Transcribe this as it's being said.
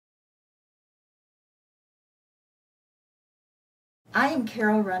I am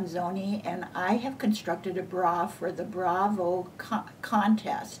Carol Ronzoni, and I have constructed a bra for the Bravo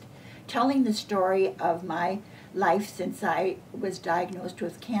contest, telling the story of my life since I was diagnosed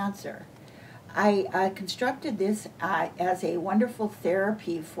with cancer. I constructed this as a wonderful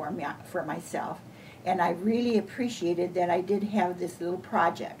therapy for myself, and I really appreciated that I did have this little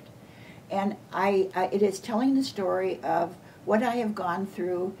project. And it is telling the story of what I have gone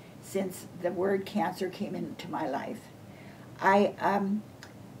through since the word cancer came into my life. I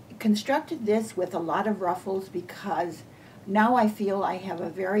constructed this with a lot of ruffles because now I feel I have a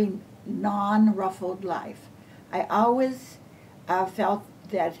very non-ruffled life. I always felt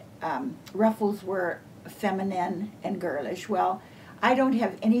that ruffles were feminine and girlish. Well, I don't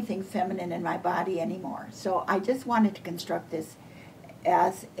have anything feminine in my body anymore. So I just wanted to construct this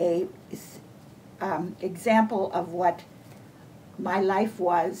as a example of what my life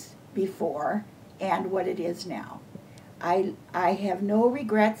was before and what it is now. I have no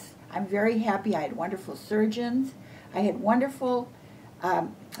regrets. I'm very happy. I had wonderful surgeons. I had wonderful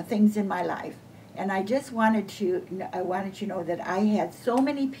things in my life. And I wanted to know that I had so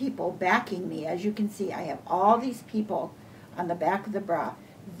many people backing me. As you can see, I have all these people on the back of the bra.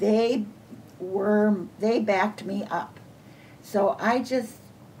 They backed me up. So I just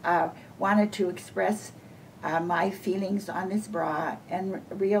wanted to express my feelings on this bra and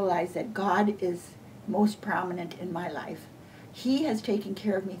realize that God is most prominent in my life. He has taken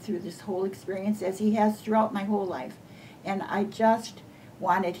care of me through this whole experience, as he has throughout my whole life. And I just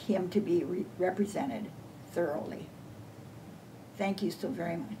wanted him to be represented thoroughly. Thank you so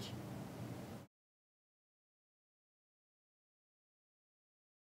very much.